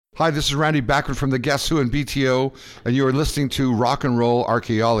Hi, this is Randy Bachman from the Guess Who and BTO, and you are listening to Rock and Roll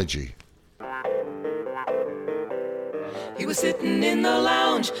Archaeology. He was sitting in the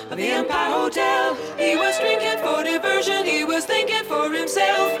lounge of the Empire Hotel. He was drinking for diversion, he was thinking for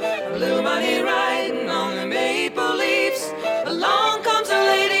himself. A little money riding on the maple leaves. Along comes a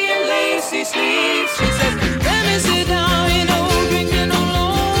lady in lacy sleeves. She says, let me sit down, you know, drinking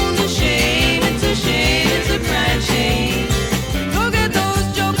alone's a shame. It's a shame, it's a crying shame. Look at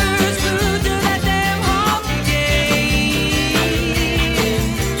those jokers who do that damn hockey game.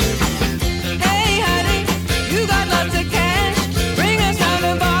 Hey, honey, you got lots of cash. Bring us down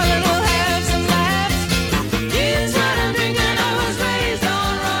the bar and we'll have some laughs. Here's what I'm drinking, I was raised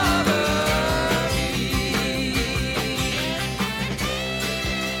on robbery.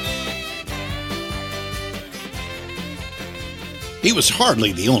 He was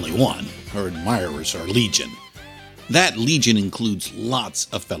hardly the only one. Her admirers are legion. That legion includes lots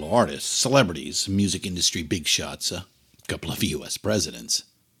of fellow artists, celebrities, music industry big shots, a couple of U.S. presidents.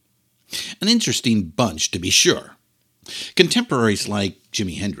 An interesting bunch, to be sure. Contemporaries like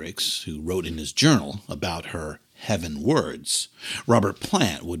Jimi Hendrix, who wrote in his journal about her heaven words. Robert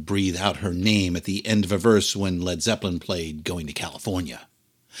Plant would breathe out her name at the end of a verse when Led Zeppelin played Going to California.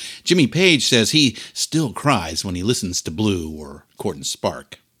 Jimmy Page says he still cries when he listens to Blue or Court and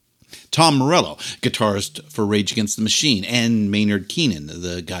Spark. Tom Morello, guitarist for Rage Against the Machine, and Maynard Keenan,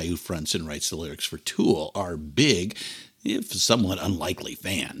 the guy who fronts and writes the lyrics for Tool, are big, if somewhat unlikely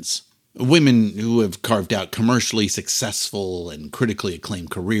fans. Women who have carved out commercially successful and critically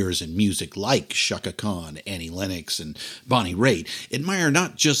acclaimed careers in music like Chaka Khan, Annie Lennox, and Bonnie Raitt admire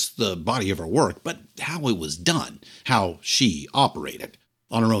not just the body of her work, but how it was done, how she operated,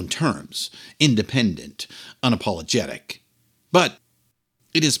 on her own terms, independent, unapologetic. But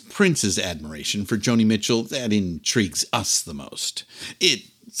it is Prince's admiration for Joni Mitchell that intrigues us the most. It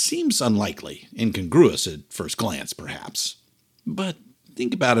seems unlikely, incongruous at first glance, perhaps. But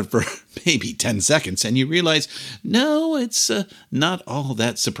think about it for maybe 10 seconds and you realize, no, it's not all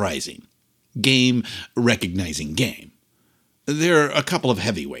that surprising. Game recognizing game. There are a couple of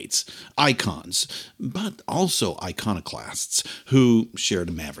heavyweights, icons, but also iconoclasts who shared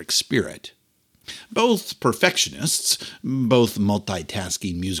a maverick spirit. Both perfectionists, both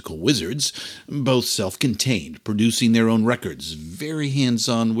multitasking musical wizards, both self-contained, producing their own records, very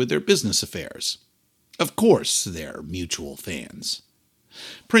hands-on with their business affairs. Of course, they're mutual fans.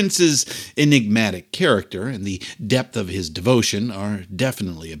 Prince's enigmatic character and the depth of his devotion are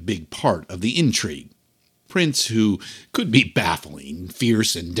definitely a big part of the intrigue. Prince, who could be baffling,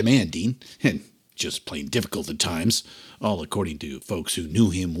 fierce, and demanding, and just plain difficult at times, all according to folks who knew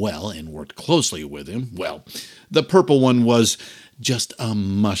him well and worked closely with him, well, the purple one was just a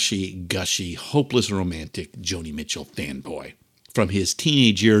mushy, gushy, hopeless romantic Joni Mitchell fanboy, from his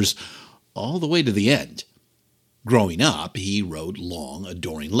teenage years all the way to the end. Growing up, he wrote long,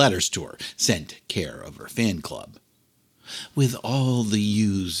 adoring letters to her, sent care of her fan club. With all the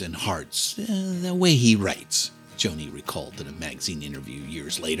U's and hearts, the way he writes, Joni recalled in a magazine interview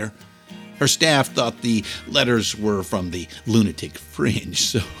years later. Her staff thought the letters were from the lunatic fringe,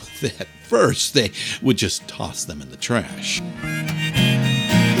 so that first they would just toss them in the trash. You're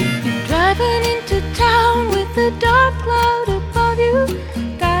driving into town with a dark cloud above you,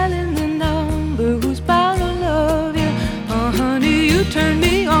 dialing the number who's bound to love you. Oh, honey, you turn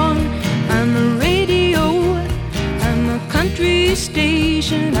me on. I'm a radio, I'm a country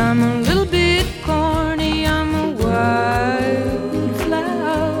station, I'm a little bit corny, I'm a wildflower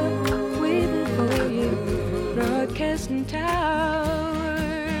waiting for you, broadcasting tower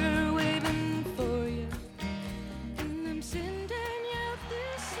waiting for you, and I'm sending out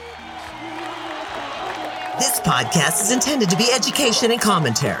this signal. This podcast is intended to be education and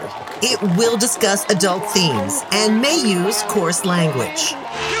commentary. It will discuss adult themes and may use coarse language.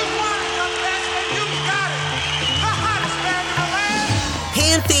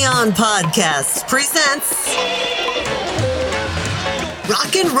 Pantheon Podcasts presents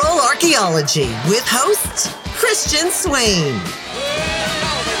Rock and Roll Archaeology with host Christian Swain.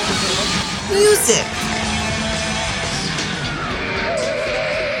 Music.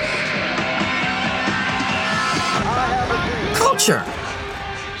 Culture.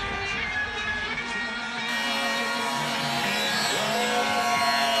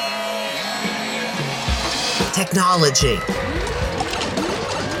 Technology.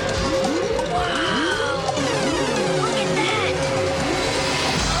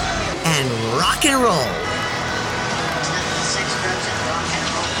 And rock and roll.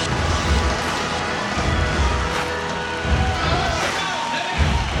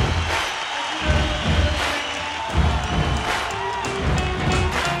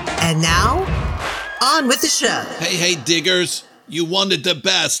 And now, on with the show. Hey, diggers. You wanted the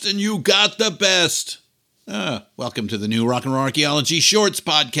best, and you got the best. Welcome to the new Rock and Roll Archaeology Shorts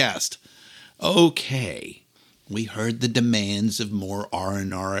podcast. Okay, we heard the demands of more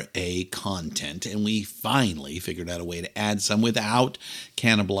R&RA content, and we finally figured out a way to add some without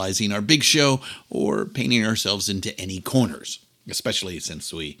cannibalizing our big show or painting ourselves into any corners, especially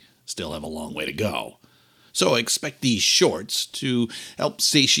since we still have a long way to go. So expect these shorts to help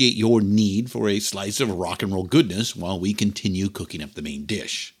satiate your need for a slice of rock and roll goodness while we continue cooking up the main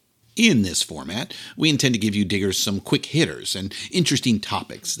dish. In this format, we intend to give you diggers some quick hitters and interesting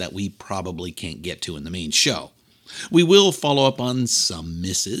topics that we probably can't get to in the main show. We will follow up on some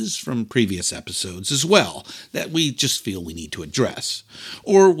misses from previous episodes as well that we just feel we need to address,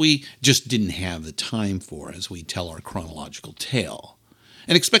 or we just didn't have the time for as we tell our chronological tale.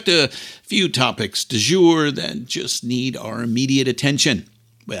 And expect a few topics du jour that just need our immediate attention.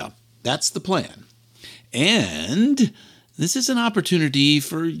 Well, that's the plan. And this is an opportunity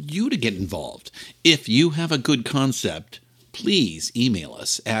for you to get involved. If you have a good concept, please email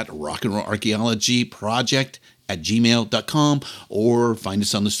us at rockandrollarchaeologyproject@gmail.com or find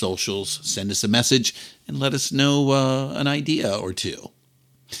us on the socials, send us a message, and let us know an idea or two.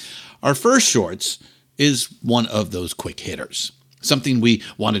 Our first shorts is one of those quick hitters. Something we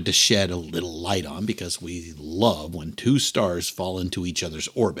wanted to shed a little light on because we love when two stars fall into each other's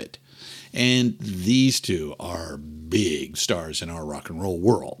orbit. And these two are big stars in our rock and roll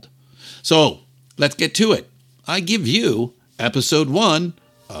world. So, let's get to it. I give you episode 1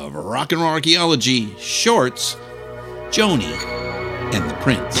 of Rock and Roll Archaeology Shorts, Joni and the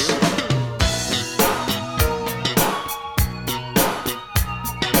Prince.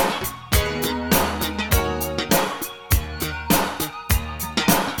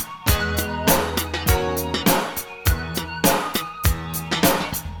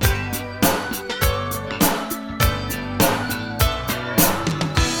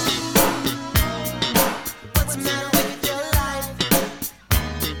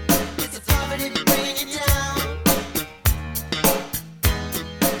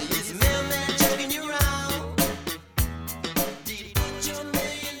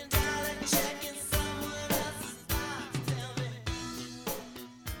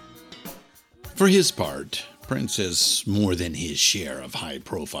 For his part, Prince has more than his share of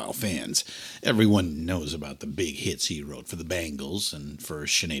high-profile fans. Everyone knows about the big hits he wrote for the Bangles and for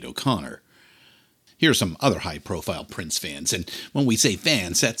Sinead O'Connor. Here are some other high-profile Prince fans, and when we say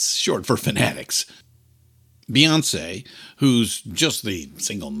fans, that's short for fanatics. Beyoncé, who's just the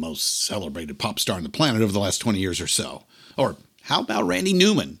single most celebrated pop star on the planet over the last 20 years or so. Or how about Randy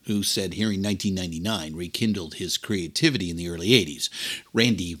Newman, who said Hearing 1999 rekindled his creativity in the early 80s.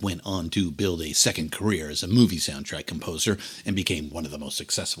 Randy went on to build a second career as a movie soundtrack composer and became one of the most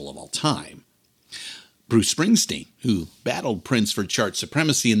successful of all time. Bruce Springsteen, who battled Prince for chart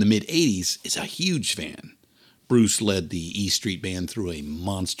supremacy in the mid-80s, is a huge fan. Bruce led the E Street Band through a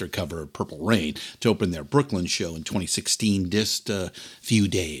monster cover of Purple Rain to open their Brooklyn show in 2016, just a few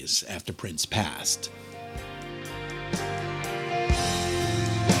days after Prince passed.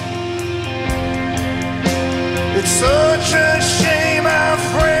 It's such a shame our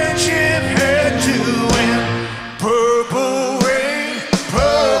friendship had to end. Purple rain,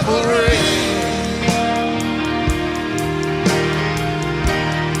 purple rain.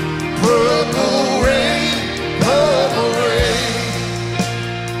 Purple rain, purple rain.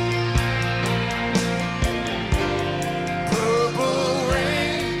 Purple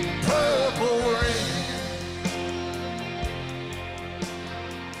rain, purple rain.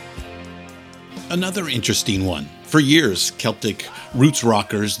 Another interesting one. For years, Celtic roots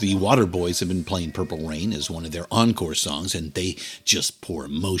rockers, the Waterboys, have been playing Purple Rain as one of their encore songs, and they just pour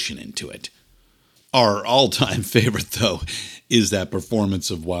emotion into it. Our all-time favorite, though, is that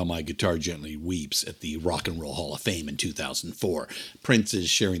performance of While My Guitar Gently Weeps at the Rock and Roll Hall of Fame in 2004. Prince is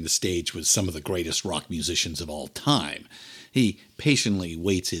sharing the stage with some of the greatest rock musicians of all time. He patiently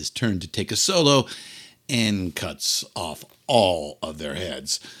waits his turn to take a solo and cuts off all of their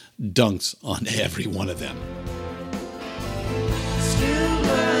heads, dunks on every one of them. Still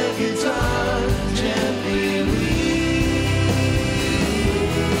my guitar gently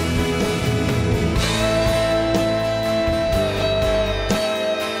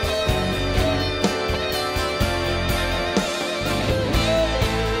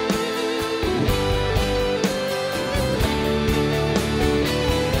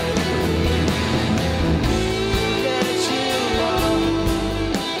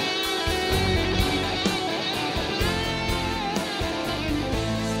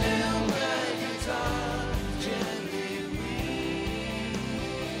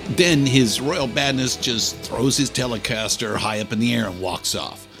Then his royal badness just throws his Telecaster high up in the air and walks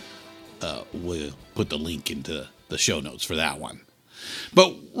off. We'll put the link into the show notes for that one.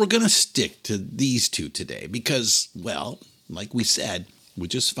 But we're going to stick to these two today because, well, like we said, we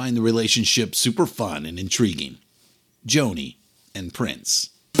just find the relationship super fun and intriguing. Joni and Prince.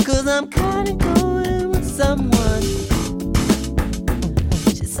 'Cause I'm kinda going with someone.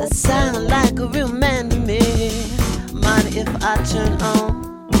 Just a sound like a real man to me. Mind if I turn on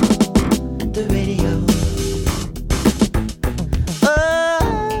the radio?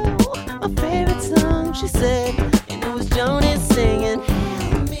 Oh, my favorite song, she said, and it was Joni singing.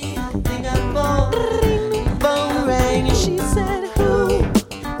 Help me, I think I'm born. Phone rang and she said, who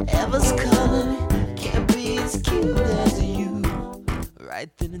ever's calling can't be as cute as you. Right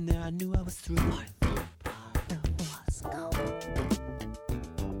then and there I knew I was through.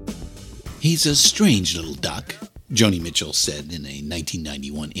 He's a strange little duck, Joni Mitchell said in a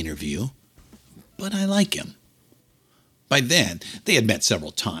 1991 interview, but I like him. By then, they had met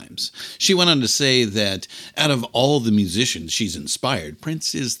several times. She went on to say that out of all the musicians she's inspired,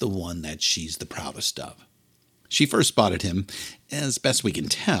 Prince is the one that she's the proudest of. She first spotted him, as best we can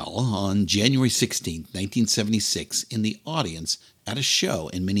tell, on January 16, 1976, in the audience at a show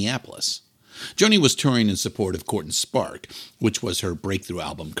in Minneapolis. Joni was touring in support of Court and Spark, which was her breakthrough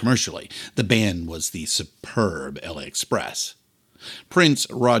album commercially. The band was the superb LA Express. Prince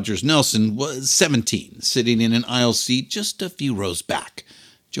Rogers Nelson was 17, sitting in an aisle seat just a few rows back.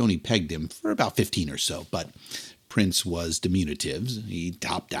 Joni pegged him for about 15 or so, but Prince was diminutive. He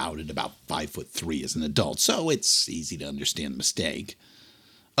topped out at about 5'3" as an adult, so it's easy to understand the mistake.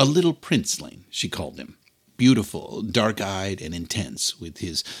 A little princeling, she called him. Beautiful, dark-eyed, and intense, with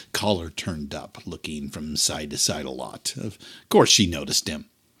his collar turned up, looking from side to side a lot. Of course she noticed him.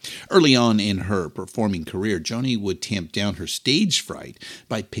 Early on in her performing career, Joni would tamp down her stage fright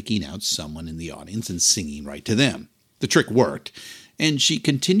by picking out someone in the audience and singing right to them. The trick worked, and she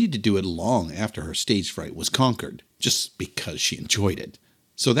continued to do it long after her stage fright was conquered, just because she enjoyed it.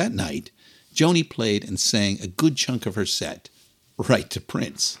 So that night, Joni played and sang a good chunk of her set right to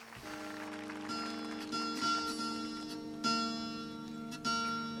Prince.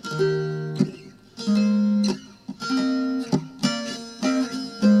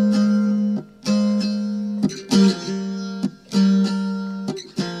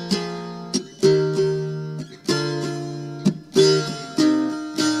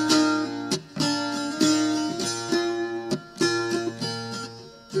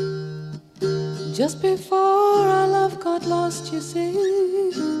 Just before our love got lost, you said,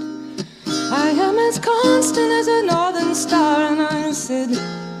 I am as constant as a northern star. And I said,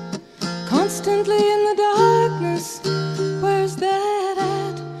 constantly in the darkness, where's that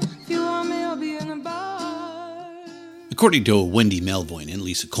at? If you want me, I'll be in a bar. According to Wendy Melvoin and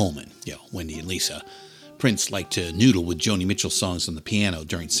Lisa Coleman, Wendy and Lisa, Prince liked to noodle with Joni Mitchell songs on the piano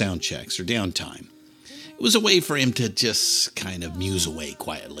during sound checks or downtime. It was a way for him to just kind of muse away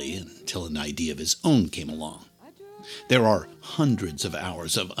quietly until an idea of his own came along. There are hundreds of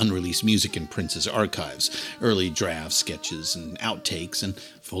hours of unreleased music in Prince's archives, early drafts, sketches, and outtakes, and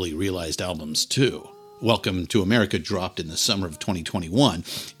fully realized albums too. Welcome to America dropped in the summer of 2021.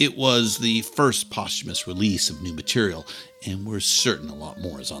 It was the first posthumous release of new material, and we're certain a lot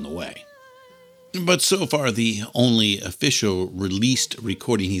more is on the way. But so far, the only official released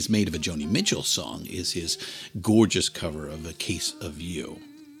recording he's made of a Joni Mitchell song is his gorgeous cover of A Case of You.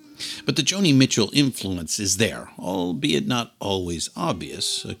 But the Joni Mitchell influence is there, albeit not always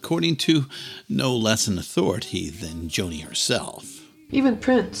obvious, according to no less an authority than Joni herself. Even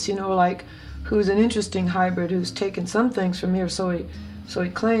Prince, who's an interesting hybrid, who's taken some things from here, so he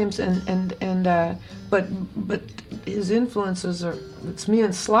claims, but his influences are, it's me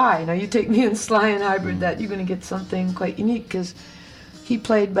and Sly. Now you take me and Sly and hybrid that, you're going to get something quite unique, because he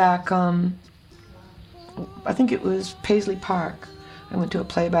played back, I think it was Paisley Park. I went to a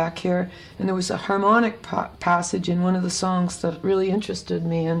playback here, and there was a harmonic passage in one of the songs that really interested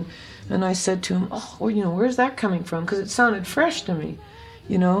me, and I said to him, where's that coming from? Because it sounded fresh to me,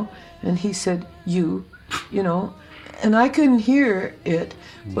 and he said, and I couldn't hear it,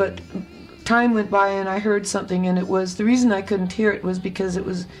 but time went by and I heard something, and it was, the reason I couldn't hear it was because it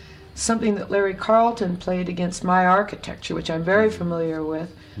was something that Larry Carlton played against My Architecture, which I'm very familiar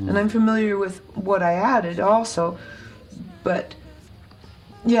with, and I'm familiar with what I added also, but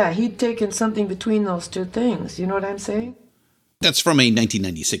yeah, he'd taken something between those two things, you know what I'm saying? That's from a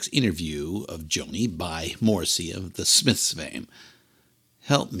 1996 interview of Joni by Morrissey of the Smiths fame.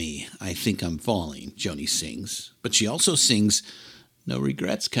 Help me, I think I'm falling, Joni sings, but she also sings No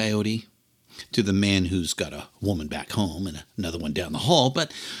Regrets, Coyote. to the man who's got a woman back home and another one down the hall,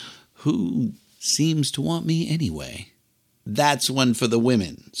 but who seems to want me anyway. That's one for the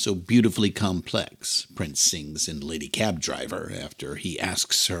women, so beautifully complex, Prince sings in Lady Cab Driver after he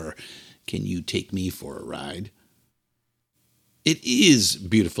asks her, "Can you take me for a ride?" It is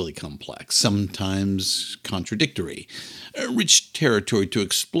beautifully complex, sometimes contradictory. A rich territory to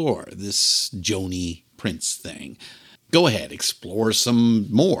explore, this Joni Prince thing. Go ahead, explore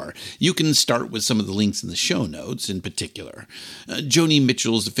some more. You can start with some of the links in the show notes in particular. Joni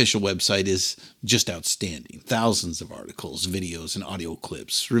Mitchell's official website is just outstanding. Thousands of articles, videos, and audio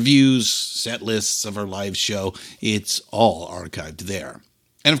clips, reviews, set lists of her live show. It's all archived there.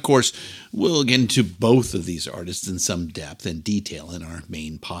 And of course, we'll get into both of these artists in some depth and detail in our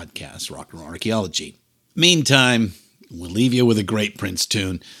main podcast, Rock and Roll Archaeology. Meantime, we'll leave you with a great Prince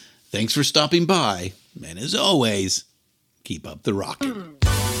tune. Thanks for stopping by, and as always, keep up the rockin'.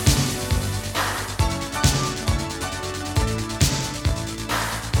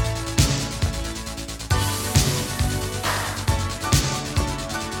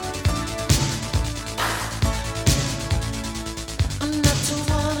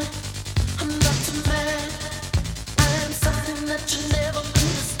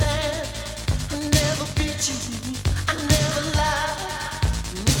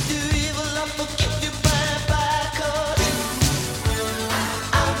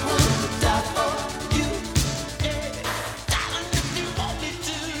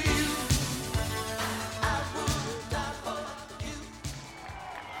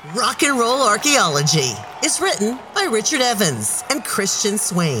 Rock and Roll Archaeology is written by Richard Evans and Christian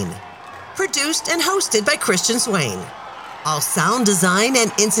Swain. Produced and hosted by Christian Swain. All sound design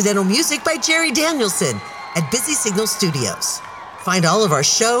and incidental music by Jerry Danielson at Busy Signal Studios. Find all of our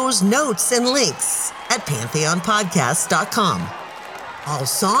shows, notes, and links at pantheonpodcast.com. All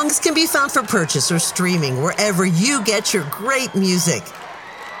songs can be found for purchase or streaming wherever you get your great music.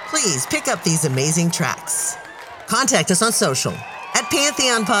 Please pick up these amazing tracks. Contact us on social at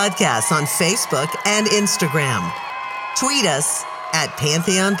Pantheon Podcasts on Facebook and Instagram. Tweet us at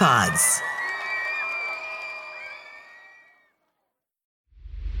Pantheon Pods.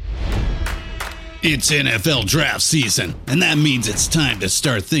 It's NFL draft season, and that means it's time to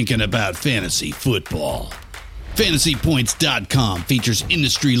start thinking about fantasy football. FantasyPoints.com features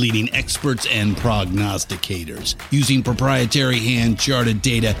industry-leading experts and prognosticators using proprietary hand-charted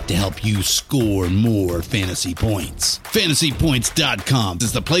data to help you score more fantasy points. FantasyPoints.com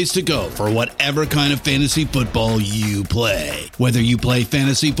is the place to go for whatever kind of fantasy football you play. Whether you play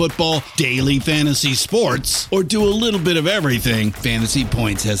fantasy football, daily fantasy sports, or do a little bit of everything, Fantasy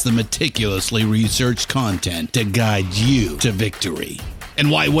Points has the meticulously researched content to guide you to victory. And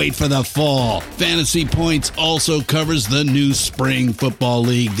why wait for the fall? Fantasy Points also covers the new spring football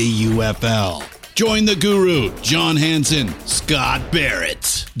league, the UFL. Join the guru, John Hansen, Scott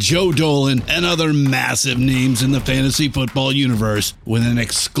Barrett, Joe Dolan, and other massive names in the fantasy football universe with an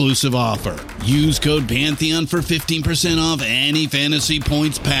exclusive offer. Use code Pantheon for 15% off any Fantasy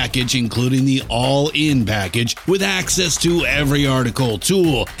Points package, including the all-in package, with access to every article,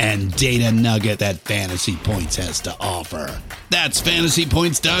 tool, and data nugget that Fantasy Points has to offer. That's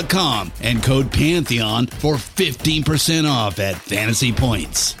FantasyPoints.com and code Pantheon for 15% off at Fantasy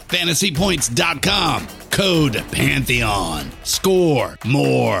Points. FantasyPoints.com, code Pantheon. Score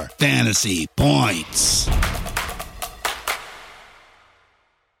more fantasy points.